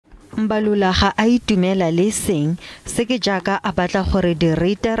Mbalula ga a itumela le seng se ke jaaka a batla gore De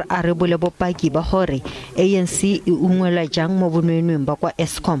Ruyter a rebole bopaki ba gore ANC e ungwelwa jang mo bonweenwee ba kwa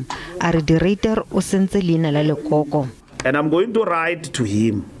Eskom a re De Ruyter o sentse leina la lekoko. And I'm going to write to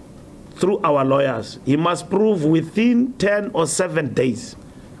him through our lawyers. He must prove within 10 or 7 days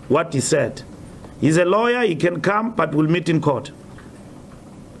what he said. He's a lawyer, he can come, but we'll meet in court.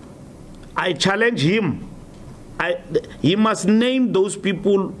 I challenge him. He must name those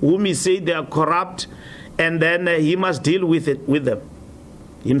people whom he say they are corrupt, and then he must deal with them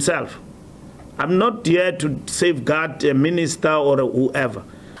himself. I'm not here to safeguard a minister or whoever.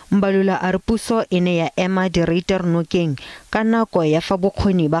 Mbalula a re puso e ne ya ema De Ruyter nokeng ka nako ya fa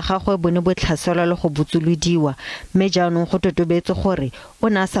bokgoni ba gagwe bone bo tlhaselwa le go botsolodiwa mme jaanong go totobetse gore o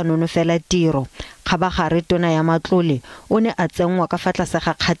ne a sa nonofela tiro kgabagare tona ya matlole o ne a tsengwa ka fa tlase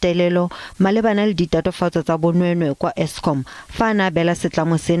ga kgatelelo malebana le ditatofatso tsa bonweenwee kwa Eskom fa a na bela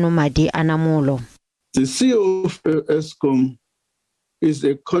setlamo seno madi a namolo. The CEO of Eskom is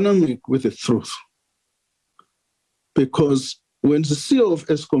economic with the truth, because when the CEO of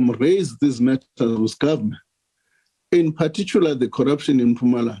Eskom raised these matters with government, in particular the corruption in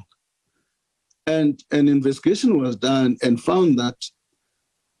Mpumalanga, and an investigation was done and found that,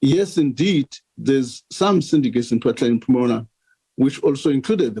 yes, indeed, there's some syndicates in Mpumalanga, which also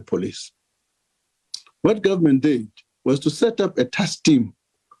included the police. What government did was to set up a task team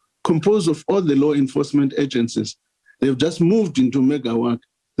composed of all the law enforcement agencies. They've just moved into mega work.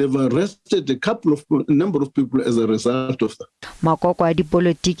 They've arrested a number of people as a result of that. Makoko a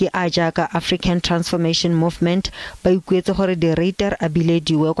dipolitiki a jaaka African Transformation Movement ba ikuetse gore De Ruyter a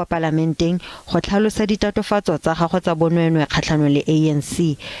bilediwe kwa parlamenteng go tlhalosa ditatofatso tsa gagwe tsa bonweenwee kgatlhanong le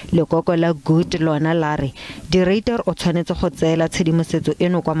ANC. Lekoko la Good lona la re De Ruyter o tshwanetse go tseela tshedimosetso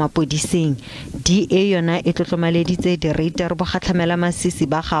eno kwa mapodiseng. DA yona e tlotlomaleditse De Ruyter bo gatlhamela masisi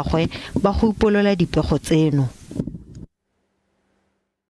ba gagwe ba go ipolola dipego tseno.